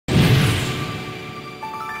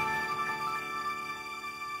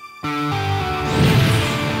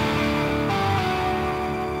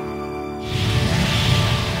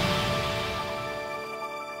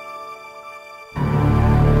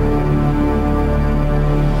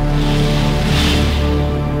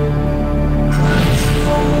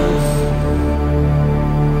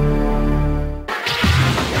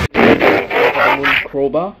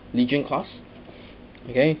Crowbar Legion class.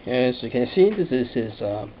 Okay, as you can see, this is his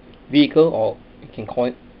vehicle, or you can call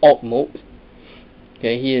it alt mode.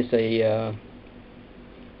 Okay, he is a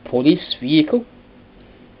police vehicle.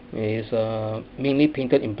 It is mainly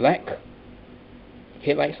painted in black.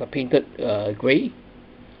 Headlights are painted grey.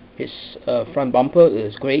 His front bumper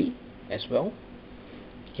is grey as well.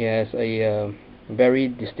 He has a very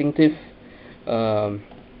distinctive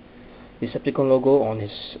Decepticon logo on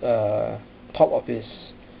his top of his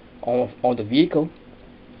on the vehicle.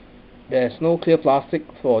 There's no clear plastic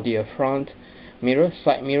for the front mirrors,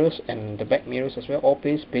 side mirrors, and the back mirrors as well. All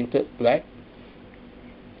painted black.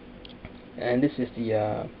 And this is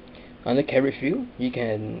the undercarriage view. You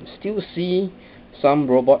can still see some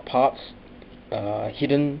robot parts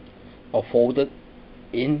hidden or folded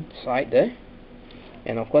inside there.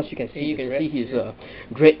 And of course, you can see his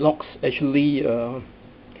dreadlocks actually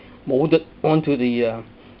molded onto the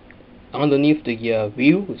underneath the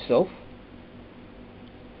wheel itself.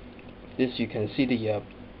 This you can see the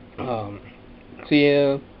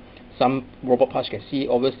clear some robot parts. You can see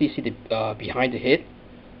obviously see the behind the head.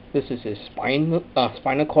 This is his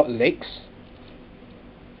spinal cord legs,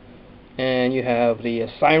 and you have the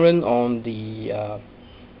siren on the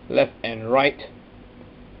left and right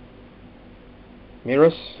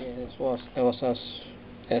mirrors.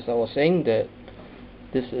 As I was saying, that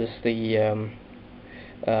this is the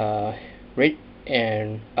red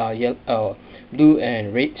and blue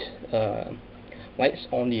and red lights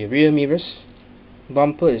on the rear mirrors.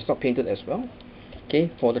 Bumper is not painted as well.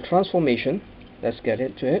 Okay, for the transformation, let's get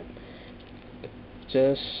into it.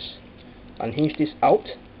 Just unhinge this out,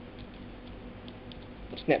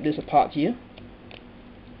 snap this apart here,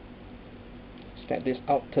 snap this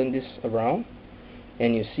out, turn this around,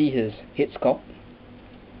 and you see his head sculpt.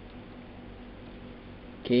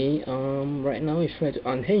 Okay, right now he's trying to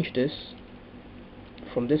unhinge this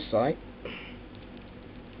from this side.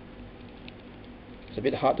 It's a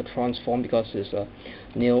bit hard to transform because it's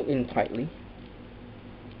nailed in tightly.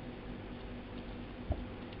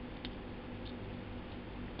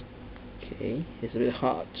 Okay, it's a bit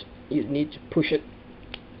hard. You need to push it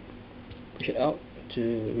out to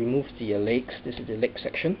remove the legs. This is the leg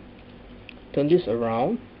section. Turn this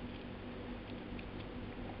around.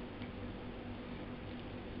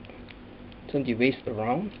 Turn the waist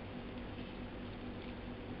around.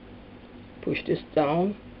 Push this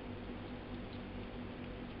down.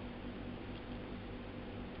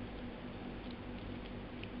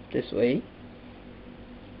 This way.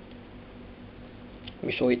 Let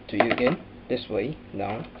me show it to you again. This way,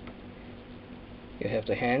 down. You have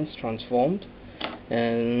the hands transformed,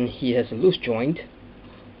 and he has a loose joint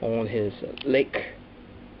on his leg.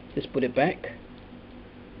 Just put it back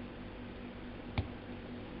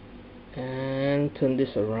and turn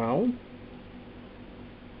this around.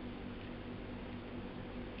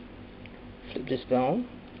 Flip this down,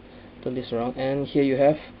 turn this around, and here you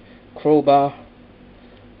have Crowbar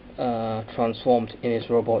transformed in its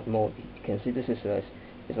robot mode. You can see this is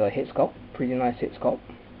a head sculpt, pretty nice head sculpt.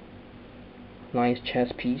 Nice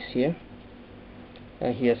chest piece here.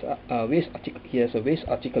 And he has a waist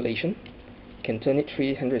articulation. You can turn it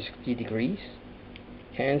 360 degrees.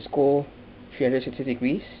 Hands go 360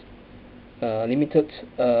 degrees. Limited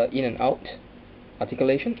in and out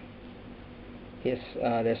articulation.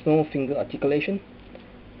 There's no finger articulation.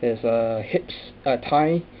 There's hips,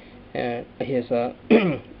 thigh, and his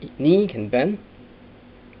knee can bend.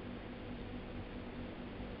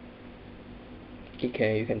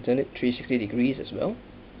 Okay, you can turn it 360 degrees as well,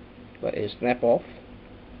 but it snap off.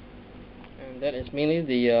 And that is mainly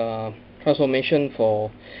the transformation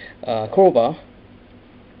for Crowbar.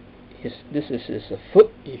 This is his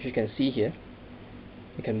foot. If you can see here,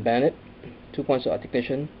 you can bend it. 2 points of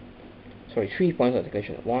articulation. Sorry, 3 points of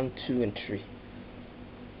articulation. 1, 2, and 3.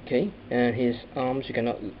 Okay, and his arms you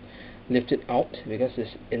cannot lift it out because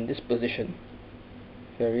it's in this position.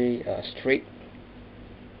 Very straight.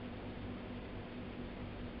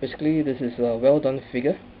 Basically, this is a well done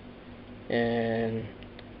figure, and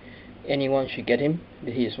anyone should get him.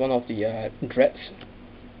 He is one of the dreads.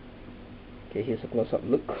 Okay, here's a close-up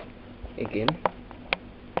look again.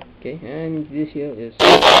 Okay, and this here is